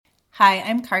Hi,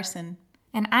 I'm Carson.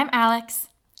 And I'm Alex.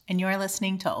 And you're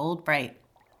listening to Old Bright.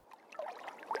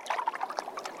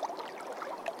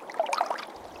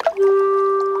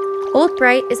 Old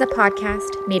Bright is a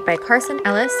podcast made by Carson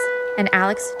Ellis and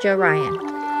Alex Joe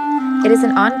Ryan. It is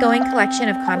an ongoing collection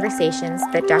of conversations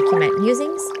that document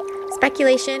musings,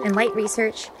 speculation, and light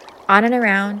research on and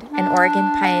around an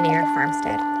Oregon pioneer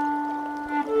farmstead.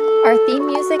 Our theme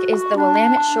music is The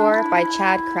Willamette Shore by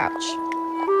Chad Crouch.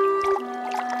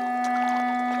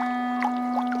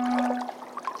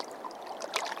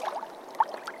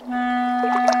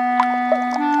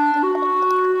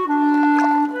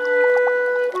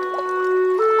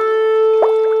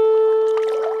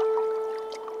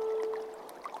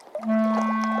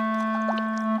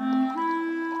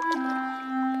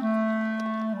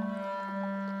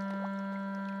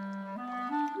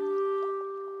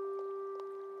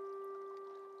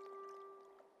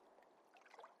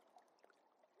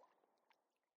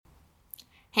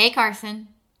 Hey, Carson.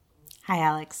 Hi,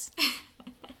 Alex.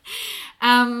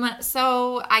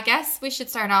 So I guess we should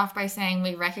start off by saying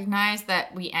we recognize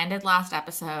that we ended last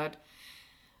episode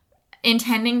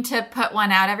intending to put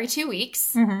one out every 2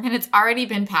 weeks, and it's already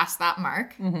been past that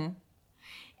mark.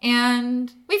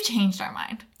 And we've changed our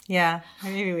mind. Yeah,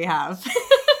 maybe we have.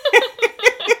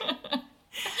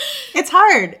 It's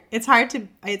hard. It's hard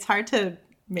to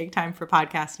make time for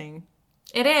podcasting.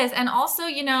 It is. And also,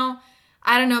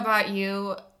 I don't know about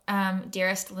you,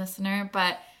 dearest listener,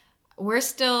 but we're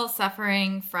still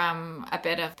suffering from a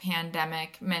bit of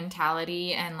pandemic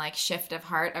mentality and shift of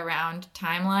heart around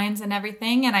timelines and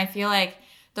everything. And I feel like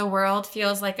the world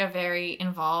feels like a very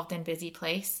involved and busy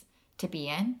place to be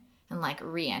in. And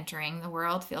re-entering the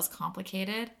world feels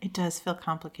complicated. It does feel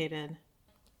complicated.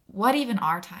 What even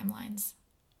are timelines?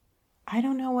 I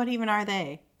don't know. What even are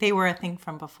they? They were a thing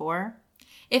from before.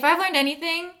 If I've learned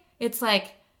anything, it's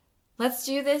let's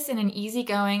do this in an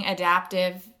easygoing,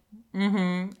 adaptive,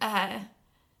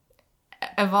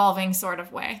 evolving sort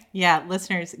of way. Yeah,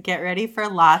 listeners, get ready for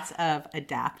lots of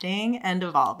adapting and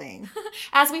evolving.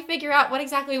 As we figure out what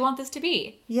exactly we want this to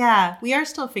be. Yeah, we are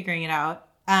still figuring it out.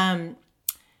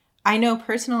 I know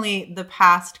personally the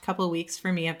past couple of weeks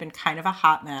for me have been kind of a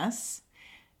hot mess.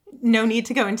 No need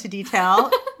to go into detail,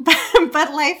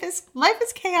 but life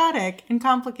is chaotic and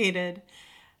complicated.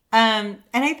 And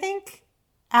I think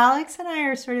Alex and I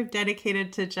are sort of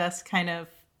dedicated to just kind of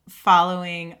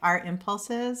following our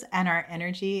impulses and our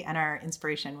energy and our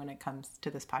inspiration when it comes to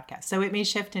this podcast. So it may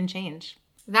shift and change.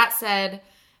 That said,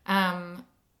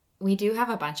 we do have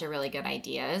a bunch of really good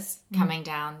ideas coming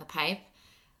down the pipe.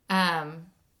 And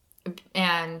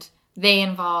they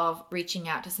involve reaching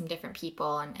out to some different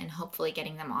people and hopefully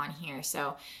getting them on here.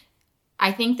 So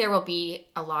I think there will be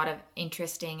a lot of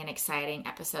interesting and exciting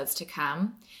episodes to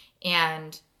come.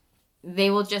 And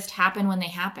they will just happen when they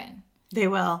happen. They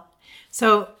will.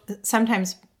 So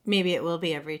sometimes maybe it will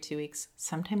be every 2 weeks.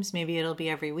 Sometimes maybe it'll be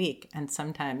every week. And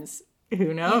sometimes,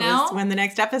 who knows when the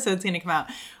next episode's going to come out.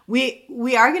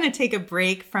 We are going to take a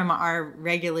break from our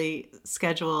regularly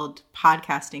scheduled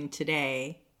podcasting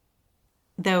today.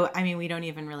 Though, we don't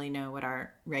even really know what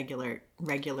our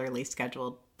regularly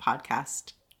scheduled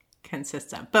podcast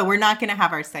consists of. But we're not going to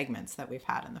have our segments that we've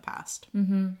had in the past.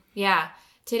 Yeah.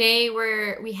 Today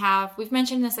we've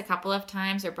mentioned this a couple of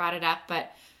times or brought it up,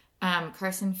 but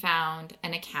Carson found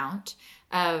an account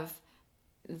of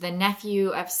the nephew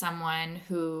of someone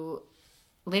who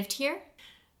lived here.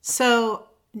 So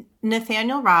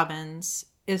Nathaniel Robbins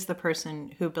is the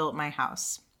person who built my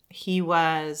house. He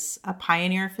was a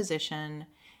pioneer physician,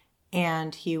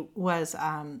 and he was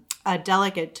a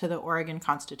delegate to the Oregon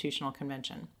Constitutional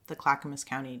Convention, the Clackamas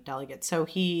County delegate. So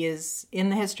he is in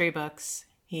the history books.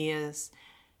 He is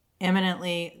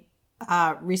eminently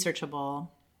researchable.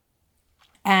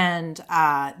 And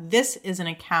this is an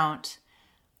account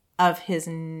of his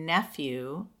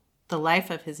nephew, the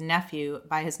life of his nephew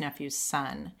by his nephew's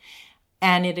son.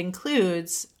 And it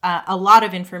includes a lot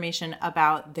of information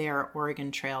about their Oregon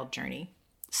Trail journey.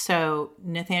 So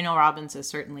Nathaniel Robbins is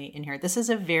certainly in here. This is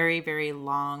a very, very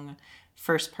long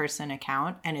first-person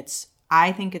account, and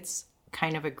I think it's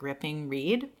kind of a gripping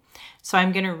read. So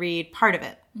I'm going to read part of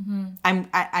it.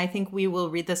 I think we will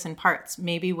read this in parts.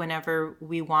 Maybe whenever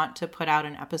we want to put out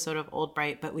an episode of Old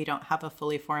Bright, but we don't have a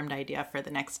fully formed idea for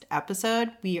the next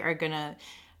episode, we are going to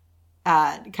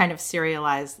kind of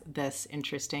serialize this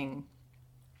interesting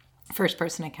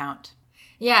first-person account.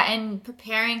 Yeah, and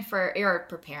putting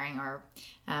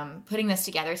this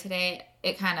together today,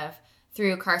 it kind of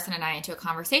threw Carson and I into a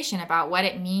conversation about what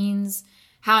it means,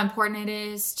 how important it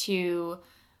is to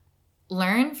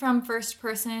learn from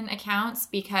first-person accounts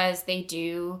because they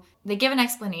give an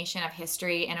explanation of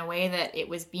history in a way that it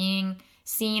was being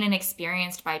seen and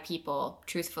experienced by people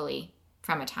truthfully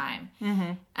from a time.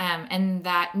 Mm-hmm. And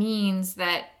that means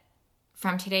that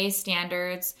from today's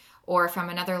standards or from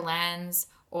another lens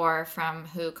or from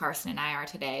who Carson and I are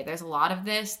today, there's a lot of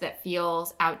this that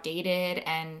feels outdated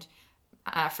and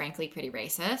frankly pretty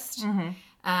racist. Mm-hmm.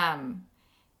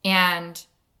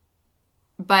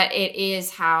 But it is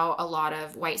how a lot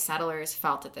of white settlers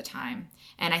felt at the time.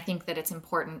 And I think that it's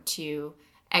important to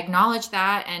acknowledge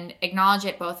that and acknowledge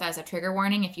it both as a trigger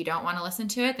warning. If you don't want to listen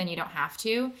to it, then you don't have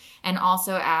to. And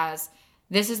also as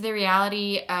this is the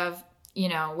reality of,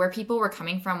 where people were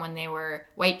coming from when they were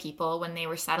white people, when they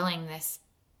were settling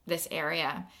this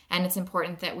area. And it's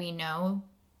important that we know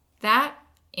that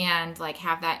and like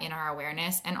have that in our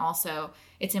awareness. And also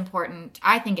it's important,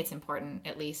 I think it's important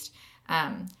at least,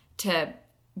 to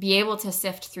be able to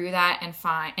sift through that and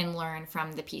find and learn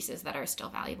from the pieces that are still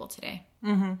valuable today.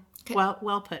 Mm-hmm. Okay.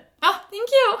 Well put. Oh, thank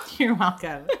you. You're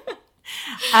welcome.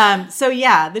 So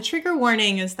the trigger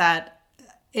warning is that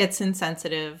it's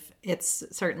insensitive. It's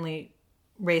certainly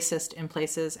racist in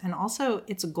places, and also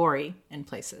it's gory in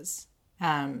places.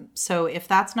 So if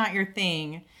that's not your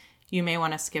thing, you may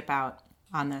want to skip out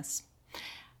on this.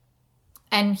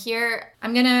 And here,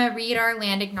 I'm going to read our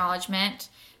land acknowledgement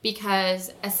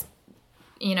because,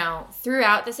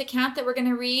 throughout this account that we're going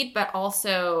to read, but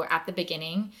also at the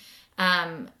beginning,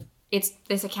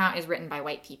 this account is written by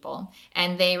white people,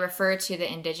 and they refer to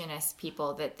the indigenous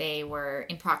people that they were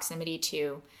in proximity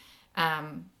to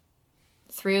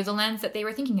through the lens that they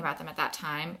were thinking about them at that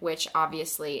time, which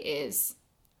obviously is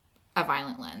a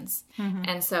violent lens. Mm-hmm.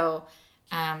 And so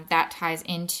that ties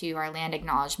into our land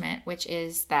acknowledgement, which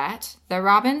is that the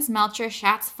Robbins Melcher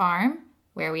Schatz Farm,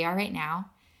 where we are right now,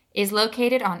 is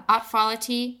located on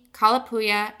Otfalati,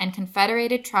 Kalapuya, and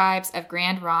Confederated Tribes of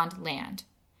Grand Ronde land.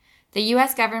 The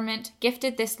U.S. government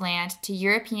gifted this land to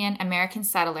European American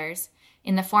settlers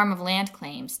in the form of land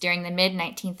claims during the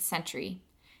mid-19th century,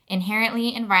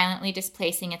 inherently and violently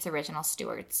displacing its original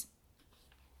stewards.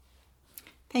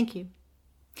 Thank you.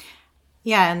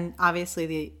 Yeah, and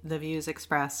obviously the views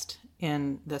expressed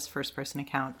in this first-person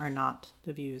account are not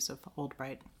the views of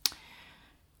Oldbright.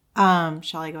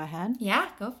 Shall I go ahead? Yeah,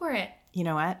 go for it. You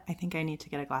know what? I think I need to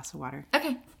get a glass of water.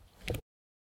 Okay.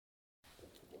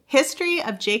 History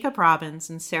of Jacob Robbins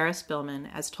and Sarah Spillman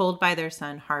as told by their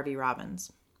son Harvey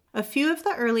Robbins. A few of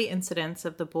the early incidents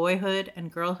of the boyhood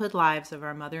and girlhood lives of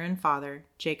our mother and father,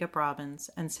 Jacob Robbins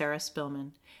and Sarah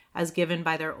Spillman, as given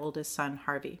by their oldest son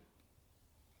Harvey.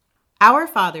 Our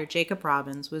father, Jacob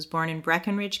Robbins, was born in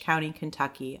Breckinridge County,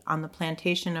 Kentucky, on the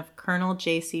plantation of Colonel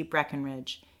J.C.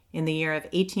 Breckinridge in the year of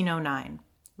 1809,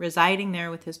 residing there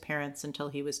with his parents until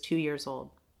he was 2 years old.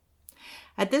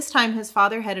 At this time, his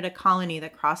father headed a colony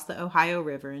that crossed the Ohio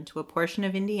River into a portion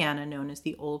of Indiana known as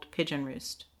the Old Pigeon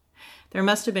Roost. There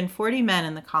must have been 40 men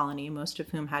in the colony, most of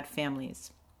whom had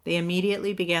families. They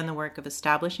immediately began the work of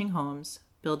establishing homes,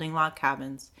 building log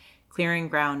cabins, clearing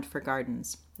ground for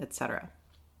gardens, etc.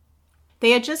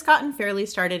 They had just gotten fairly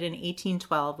started in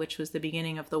 1812, which was the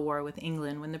beginning of the war with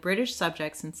England, when the British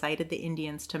subjects incited the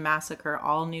Indians to massacre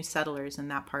all new settlers in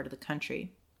that part of the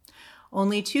country.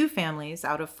 Only 2 families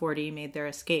out of 40 made their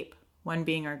escape, one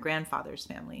being our grandfather's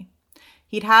family.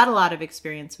 He'd had a lot of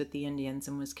experience with the Indians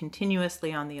and was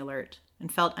continuously on the alert,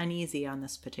 and felt uneasy on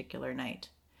this particular night.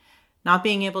 Not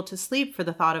being able to sleep for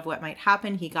the thought of what might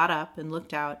happen, he got up and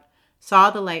looked out, saw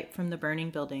the light from the burning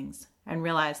buildings, and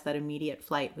realized that immediate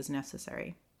flight was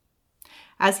necessary.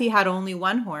 As he had only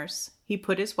one horse, he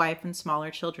put his wife and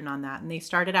smaller children on that, and they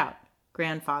started out,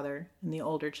 grandfather and the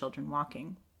older children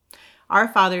walking. Our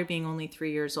father, being only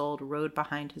 3 years old, rode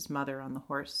behind his mother on the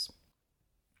horse.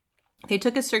 They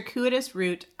took a circuitous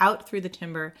route out through the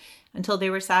timber until they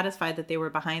were satisfied that they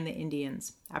were behind the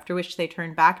Indians, after which they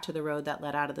turned back to the road that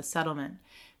led out of the settlement,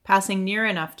 passing near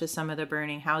enough to some of the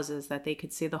burning houses that they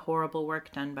could see the horrible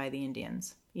work done by the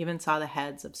Indians, even saw the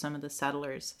heads of some of the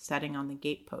settlers setting on the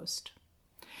gatepost.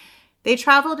 They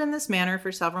traveled in this manner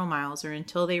for several miles, or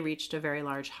until they reached a very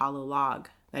large hollow log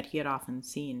that he had often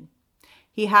seen.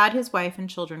 He had his wife and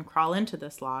children crawl into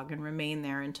this log and remain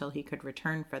there until he could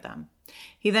return for them.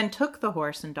 He then took the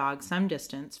horse and dog some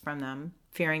distance from them,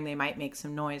 fearing they might make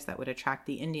some noise that would attract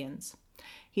the Indians.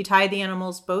 He tied the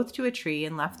animals both to a tree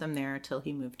and left them there till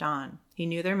he moved on. He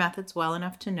knew their methods well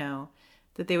enough to know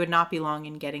that they would not be long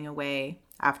in getting away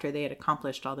after they had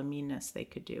accomplished all the meanness they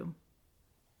could do.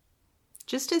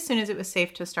 Just as soon as it was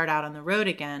safe to start out on the road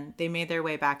again, they made their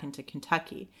way back into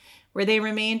Kentucky, where they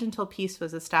remained until peace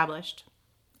was established,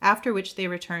 after which they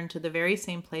returned to the very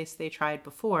same place they tried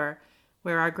before,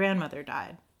 where our grandmother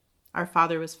died. Our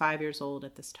father was 5 years old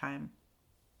at this time.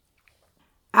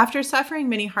 After suffering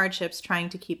many hardships trying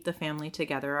to keep the family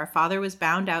together, our father was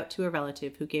bound out to a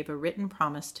relative who gave a written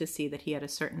promise to see that he had a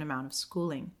certain amount of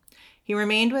schooling. He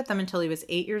remained with them until he was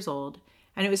 8 years old,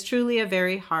 and it was truly a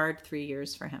very hard 3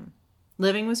 years for him.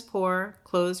 Living was poor,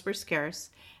 clothes were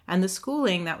scarce, and the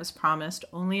schooling that was promised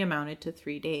only amounted to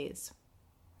 3 days.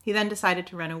 He then decided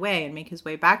to run away and make his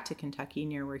way back to Kentucky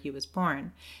near where he was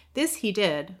born. This he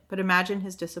did, but imagine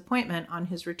his disappointment on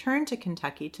his return to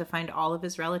Kentucky to find all of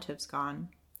his relatives gone.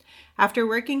 After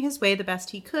working his way the best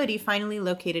he could, he finally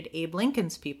located Abe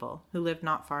Lincoln's people, who lived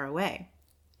not far away.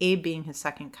 Abe being his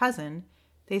second cousin,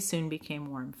 they soon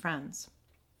became warm friends.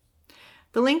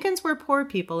 The Lincolns were poor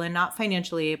people and not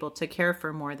financially able to care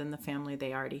for more than the family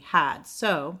they already had.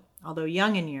 So, although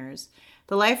young in years,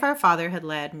 the life our father had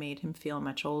led made him feel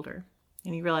much older,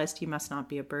 and he realized he must not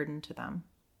be a burden to them.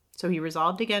 So he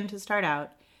resolved again to start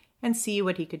out and see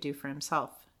what he could do for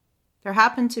himself. There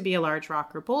happened to be a large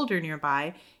rock or boulder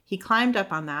nearby. He climbed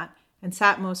up on that and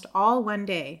sat most all one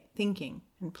day, thinking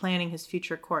and planning his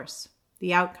future course,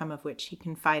 the outcome of which he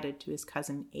confided to his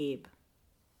cousin Abe.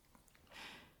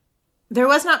 There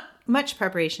was not much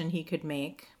preparation he could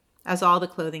make, as all the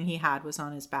clothing he had was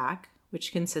on his back,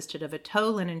 which consisted of a tow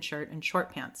linen shirt and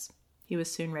short pants. He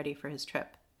was soon ready for his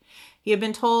trip. He had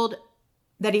been told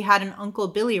that he had an Uncle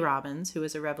Billy Robbins, who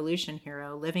was a Revolution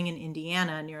hero, living in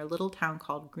Indiana near a little town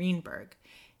called Greenburg.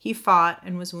 He fought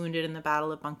and was wounded in the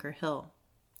Battle of Bunker Hill.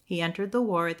 He entered the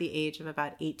war at the age of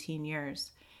about 18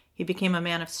 years. He became a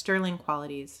man of sterling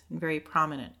qualities and very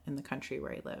prominent in the country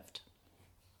where he lived.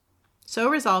 So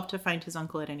resolved to find his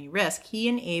uncle at any risk, he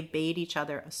and Abe bade each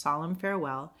other a solemn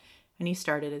farewell, and he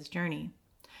started his journey.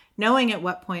 Knowing at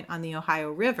what point on the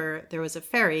Ohio River there was a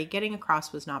ferry, getting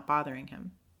across was not bothering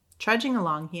him. Trudging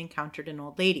along, he encountered an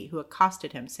old lady who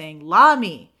accosted him, saying, "La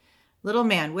me! Little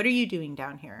man, what are you doing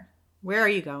down here? Where are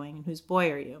you going, and whose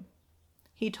boy are you?"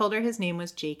 He told her his name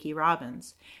was Jakey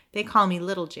Robbins. "They call me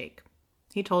Little Jake."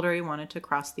 He told her he wanted to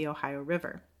cross the Ohio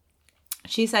River.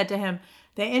 She said to him,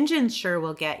 "The Injuns sure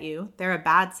will get you. They're a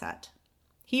bad set."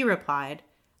 He replied,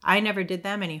 "I never did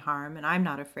them any harm, and I'm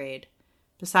not afraid.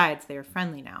 Besides, they are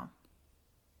friendly now."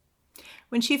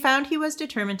 When she found he was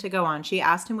determined to go on, she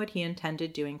asked him what he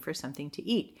intended doing for something to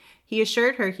eat. He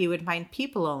assured her he would find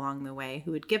people along the way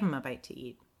who would give him a bite to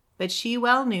eat. But she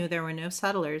well knew there were no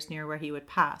settlers near where he would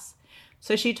pass.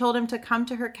 So she told him to come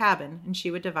to her cabin, and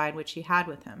she would divide what she had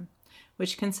with him,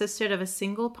 which consisted of a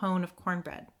single pone of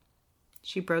cornbread.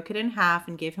 She broke it in half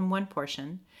and gave him one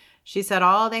portion. She said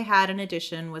all they had in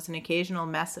addition was an occasional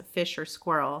mess of fish or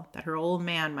squirrel that her old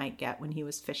man might get when he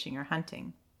was fishing or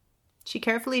hunting. She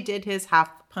carefully did his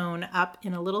half pone up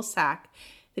in a little sack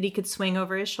that he could swing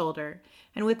over his shoulder,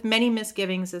 and with many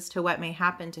misgivings as to what may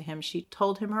happen to him, she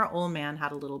told him her old man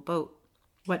had a little boat,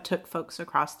 what took folks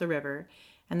across the river,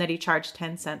 and that he charged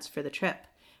 10 cents for the trip,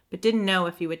 but didn't know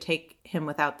if he would take him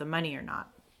without the money or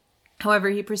not.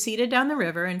 However, he proceeded down the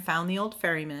river and found the old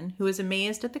ferryman, who was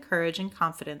amazed at the courage and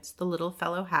confidence the little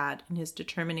fellow had in his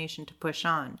determination to push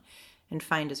on and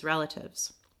find his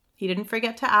relatives. He didn't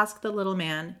forget to ask the little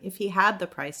man if he had the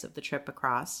price of the trip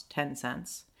across, 10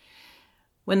 cents.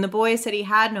 When the boy said he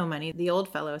had no money, the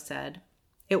old fellow said,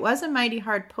 it was a mighty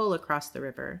hard pull across the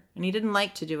river, and he didn't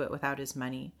like to do it without his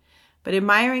money. But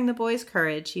admiring the boy's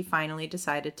courage, he finally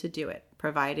decided to do it,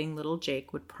 providing little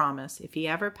Jake would promise if he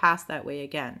ever passed that way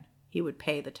again, he would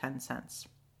pay the 10 cents.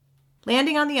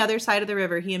 Landing on the other side of the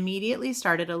river, he immediately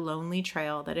started a lonely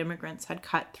trail that immigrants had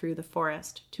cut through the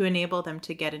forest to enable them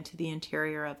to get into the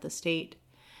interior of the state.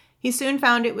 He soon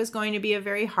found it was going to be a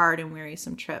very hard and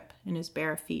wearisome trip in his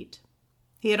bare feet.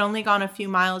 He had only gone a few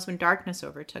miles when darkness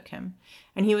overtook him,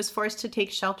 and he was forced to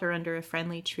take shelter under a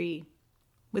friendly tree.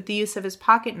 With the use of his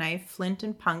pocket knife, flint,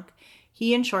 and punk,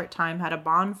 he in short time had a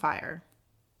bonfire.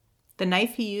 The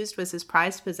knife he used was his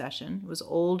prized possession. It was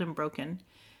old and broken,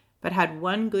 but had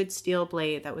one good steel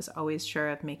blade that was always sure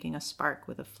of making a spark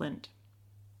with a flint.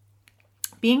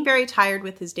 Being very tired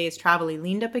with his day's travel, he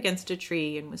leaned up against a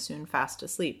tree and was soon fast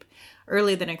asleep.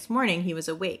 Early the next morning, he was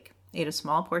awake, ate a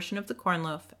small portion of the corn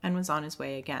loaf, and was on his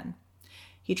way again.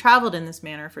 He traveled in this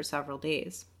manner for several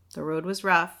days. The road was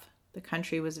rough, the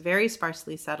country was very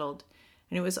sparsely settled,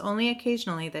 and it was only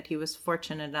occasionally that he was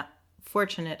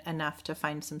fortunate enough to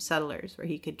find some settlers where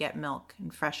he could get milk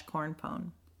and fresh corn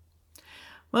pone.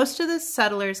 Most of the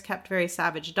settlers kept very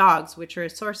savage dogs, which were a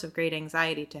source of great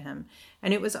anxiety to him,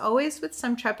 and it was always with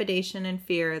some trepidation and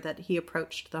fear that he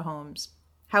approached the homes.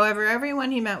 However,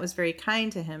 everyone he met was very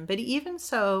kind to him, but even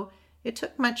so, it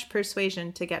took much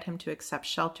persuasion to get him to accept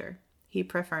shelter, he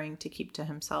preferring to keep to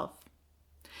himself.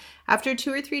 After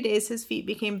 2 or 3 days, his feet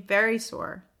became very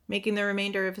sore, making the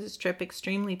remainder of his trip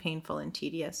extremely painful and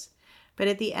tedious. But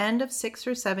at the end of 6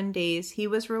 or 7 days, he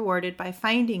was rewarded by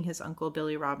finding his Uncle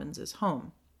Billy Robbins'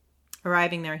 home.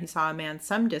 Arriving there, he saw a man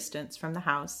some distance from the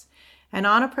house, and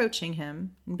on approaching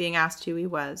him and being asked who he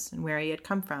was and where he had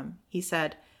come from, he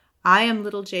said, "I am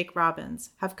little Jake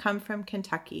Robbins, have come from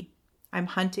Kentucky. I'm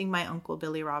hunting my Uncle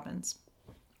Billy Robbins."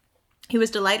 He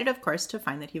was delighted, of course, to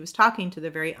find that he was talking to the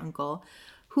very uncle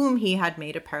whom he had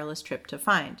made a perilous trip to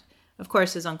find. Of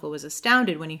course, his uncle was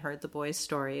astounded when he heard the boy's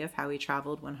story of how he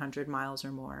traveled 100 miles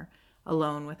or more,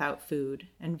 alone without food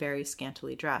and very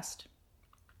scantily dressed.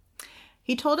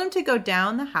 He told him to go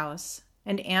down the house,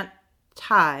 and Aunt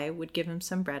Ty would give him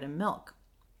some bread and milk.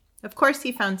 Of course,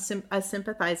 he found a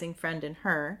sympathizing friend in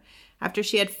her. After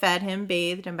she had fed him,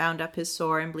 bathed, and bound up his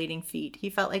sore and bleeding feet, he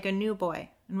felt like a new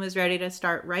boy and was ready to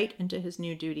start right into his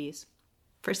new duties.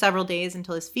 For several days,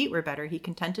 until his feet were better, he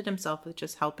contented himself with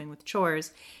just helping with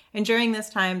chores, and during this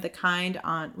time, the kind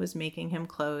aunt was making him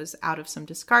clothes out of some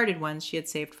discarded ones she had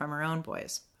saved from her own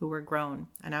boys, who were grown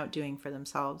and out doing for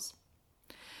themselves.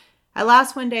 At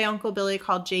last, one day, Uncle Billy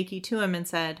called Jakey to him and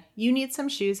said, "You need some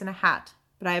shoes and a hat,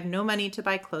 but I have no money to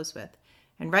buy clothes with.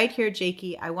 And right here,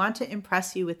 Jakey, I want to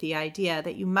impress you with the idea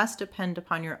that you must depend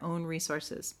upon your own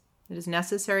resources. It is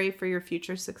necessary for your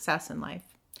future success in life.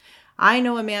 I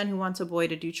know a man who wants a boy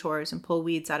to do chores and pull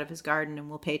weeds out of his garden and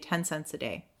will pay 10 cents a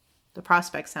day." The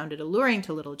prospect sounded alluring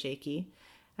to little Jakey,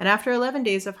 and after 11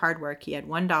 days of hard work, he had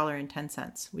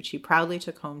 $1.10, which he proudly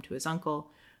took home to his uncle,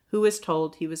 who was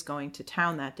told he was going to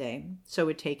town that day, so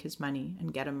would take his money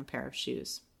and get him a pair of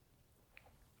shoes.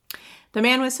 The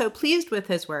man was so pleased with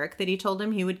his work that he told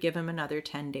him he would give him another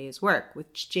 10 days' work,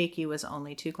 which Jakey was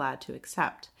only too glad to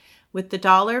accept. With the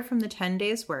dollar from the 10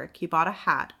 days' work, he bought a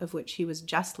hat of which he was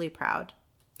justly proud.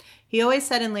 He always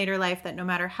said in later life that no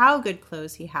matter how good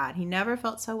clothes he had, he never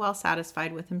felt so well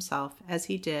satisfied with himself as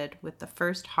he did with the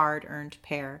first hard-earned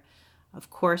pair of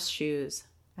coarse shoes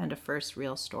and a first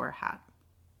real store hat.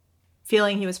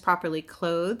 Feeling he was properly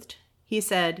clothed, he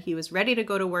said he was ready to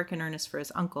go to work in earnest for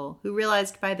his uncle, who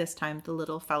realized by this time the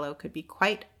little fellow could be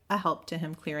quite a help to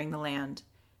him clearing the land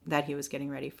that he was getting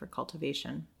ready for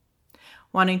cultivation.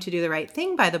 Wanting to do the right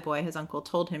thing by the boy, his uncle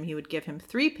told him he would give him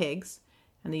 3 pigs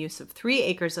and the use of 3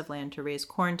 acres of land to raise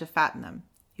corn to fatten them.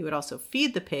 He would also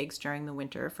feed the pigs during the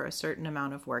winter for a certain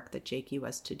amount of work that Jakey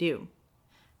was to do.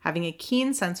 Having a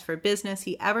keen sense for business,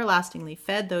 he everlastingly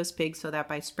fed those pigs so that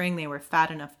by spring they were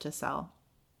fat enough to sell.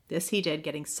 This he did,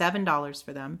 getting $7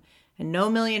 for them, and no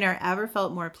millionaire ever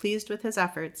felt more pleased with his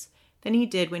efforts than he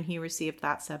did when he received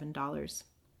that $7.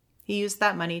 He used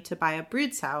that money to buy a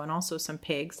brood sow and also some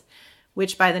pigs,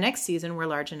 which by the next season were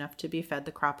large enough to be fed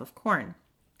the crop of corn.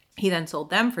 He then sold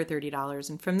them for $30,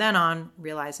 and from then on,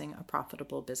 realizing a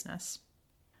profitable business.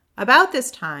 About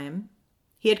this time,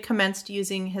 he had commenced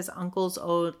using his uncle's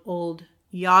old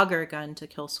Yager gun to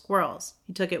kill squirrels.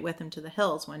 He took it with him to the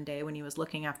hills one day when he was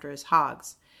looking after his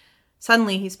hogs.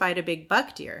 Suddenly, he spied a big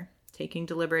buck deer. Taking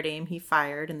deliberate aim, he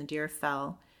fired, and the deer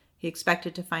fell. He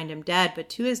expected to find him dead, but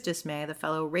to his dismay, the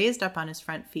fellow raised up on his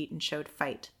front feet and showed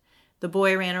fight. The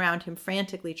boy ran around him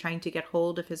frantically, trying to get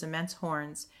hold of his immense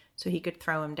horns so he could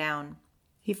throw him down.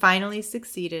 He finally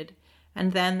succeeded,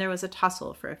 and then there was a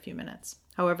tussle for a few minutes.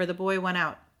 However, the boy won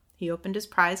out. He opened his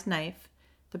prized knife,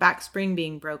 the back spring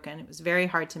being broken. It was very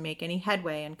hard to make any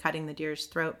headway in cutting the deer's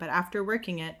throat, but after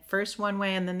working it, first one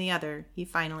way and then the other, he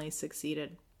finally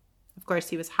succeeded. Of course,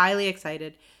 he was highly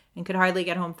excited and could hardly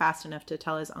get home fast enough to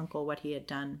tell his uncle what he had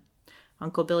done.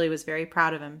 Uncle Billy was very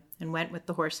proud of him and went with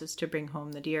the horses to bring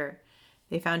home the deer.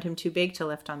 They found him too big to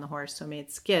lift on the horse, so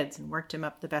made skids and worked him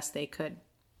up the best they could.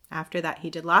 After that, he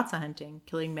did lots of hunting,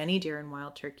 killing many deer and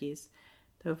wild turkeys.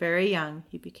 Though very young,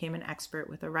 he became an expert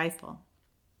with a rifle.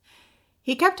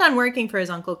 He kept on working for his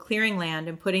uncle, clearing land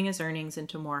and putting his earnings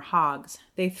into more hogs.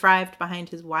 They thrived behind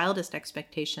his wildest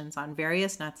expectations on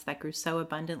various nuts that grew so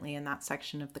abundantly in that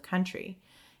section of the country.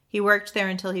 He worked there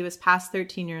until he was past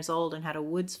 13 years old and had a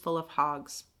woods full of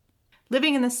hogs.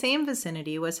 Living in the same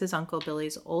vicinity was his Uncle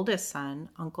Billy's oldest son,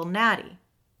 Uncle Natty,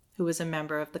 who was a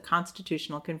member of the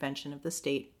Constitutional Convention of the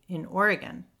state in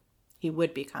Oregon. He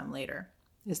would become later,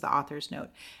 is the author's note.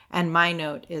 And my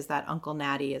note is that Uncle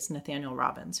Natty is Nathaniel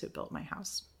Robbins, who built my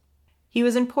house. He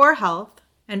was in poor health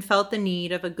and felt the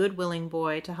need of a good, willing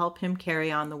boy to help him carry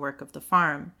on the work of the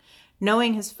farm.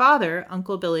 Knowing his father,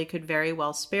 Uncle Billy could very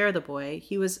well spare the boy.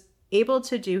 He was able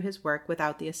to do his work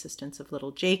without the assistance of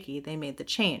little Jakey. They made the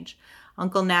change.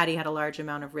 Uncle Natty had a large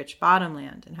amount of rich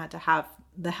bottomland and had to have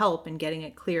the help in getting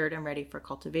it cleared and ready for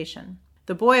cultivation.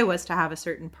 The boy was to have a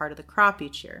certain part of the crop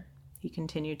each year. He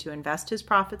continued to invest his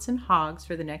profits in hogs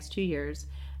for the next 2 years,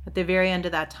 At the very end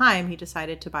of that time, he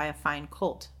decided to buy a fine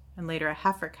colt and later a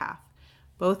heifer calf,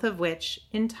 both of which,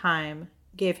 in time,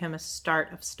 gave him a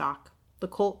start of stock. The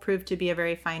colt proved to be a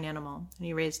very fine animal, and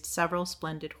he raised several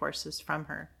splendid horses from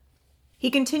her. He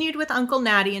continued with Uncle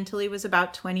Natty until he was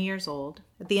about 20 years old.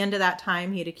 At the end of that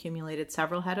time, he had accumulated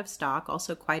several head of stock,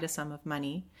 also quite a sum of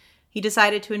money. He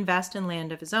decided to invest in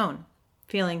land of his own.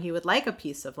 Feeling he would like a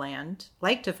piece of land,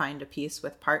 like to find a piece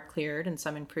with part cleared and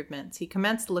some improvements, he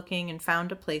commenced looking and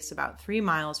found a place about 3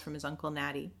 miles from his Uncle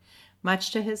Natty.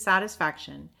 Much to his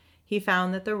satisfaction, he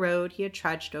found that the road he had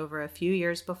trudged over a few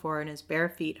years before in his bare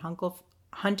feet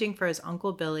hunting for his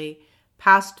Uncle Billy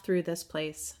passed through this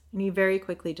place, and he very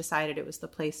quickly decided it was the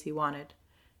place he wanted.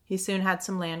 He soon had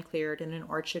some land cleared and an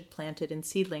orchard planted in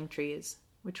seedling trees,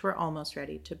 which were almost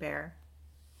ready to bear.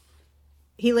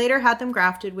 He later had them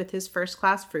grafted with his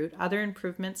first-class fruit. Other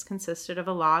improvements consisted of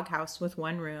a log house with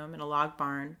 1 room and a log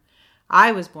barn.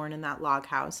 I was born in that log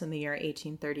house in the year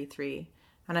 1833,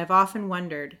 and I've often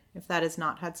wondered if that has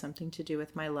not had something to do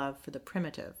with my love for the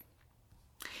primitive.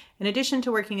 In addition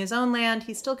to working his own land,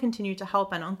 he still continued to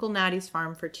help on Uncle Natty's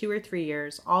farm for 2 or 3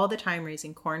 years, all the time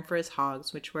raising corn for his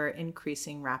hogs, which were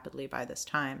increasing rapidly by this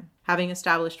time. Having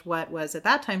established what was at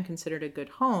that time considered a good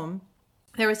home,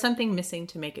 there was something missing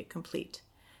to make it complete.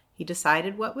 He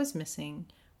decided what was missing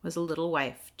was a little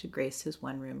wife to grace his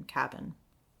 1-room cabin.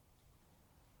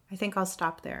 I think I'll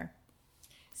stop there.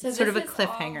 So it's sort of a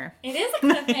cliffhanger. It is a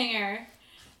cliffhanger.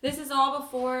 This is all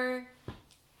before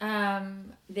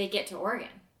they get to Oregon.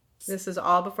 This is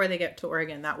all before they get to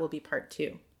Oregon. That will be part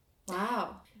 2.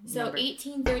 Wow. So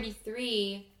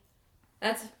 1833,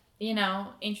 that's,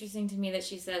 interesting to me that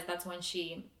she says that's when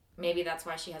maybe that's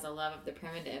why she has a love of the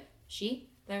primitive. She?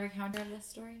 The recounter of this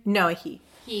story? No, he.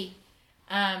 He.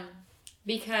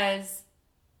 Because,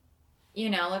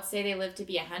 let's say they live to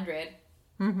be 100.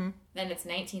 Mm-hmm. Then it's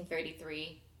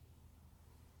 1933.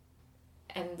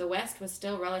 And the West was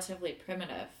still relatively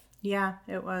primitive. Yeah,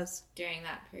 it was. During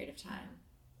that period of time.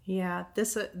 Yeah,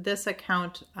 this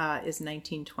account is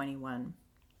 1921.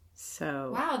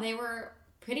 So. Wow, they were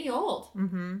pretty old.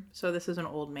 Mm-hmm. So this is an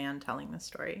old man telling the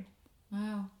story.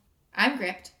 Wow. I'm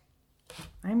gripped.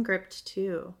 I'm gripped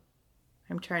too.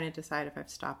 I'm trying to decide if I've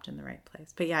stopped in the right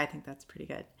place. But yeah, I think that's pretty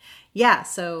good. Yeah,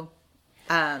 so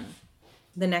the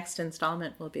next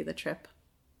installment will be the trip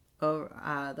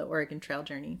over the Oregon Trail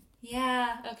journey.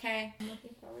 Yeah, okay. I'm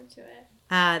looking forward to it.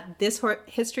 This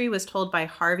history was told by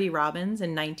Harvey Robbins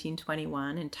in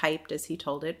 1921 and typed as he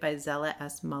told it by Zella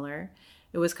S. Muller.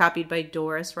 It was copied by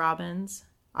Doris Robbins,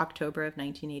 October of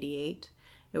 1988.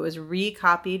 It was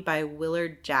recopied by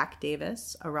Willard Jack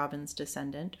Davis, a Robbins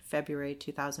descendant, February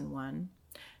 2001.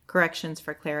 Corrections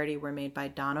for clarity were made by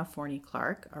Donna Forney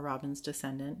Clark, a Robbins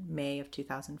descendant, May of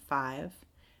 2005.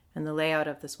 And the layout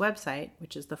of this website,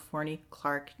 which is the Forney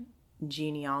Clark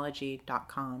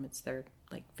genealogy.com, it's their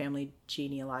family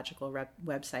genealogical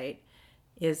website,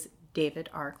 is David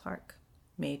R. Clark,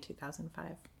 May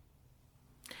 2005.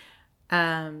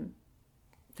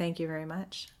 Thank you very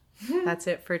much. That's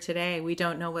it for today. We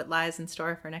don't know what lies in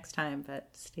store for next time, but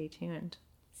stay tuned.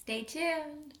 Stay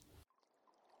tuned.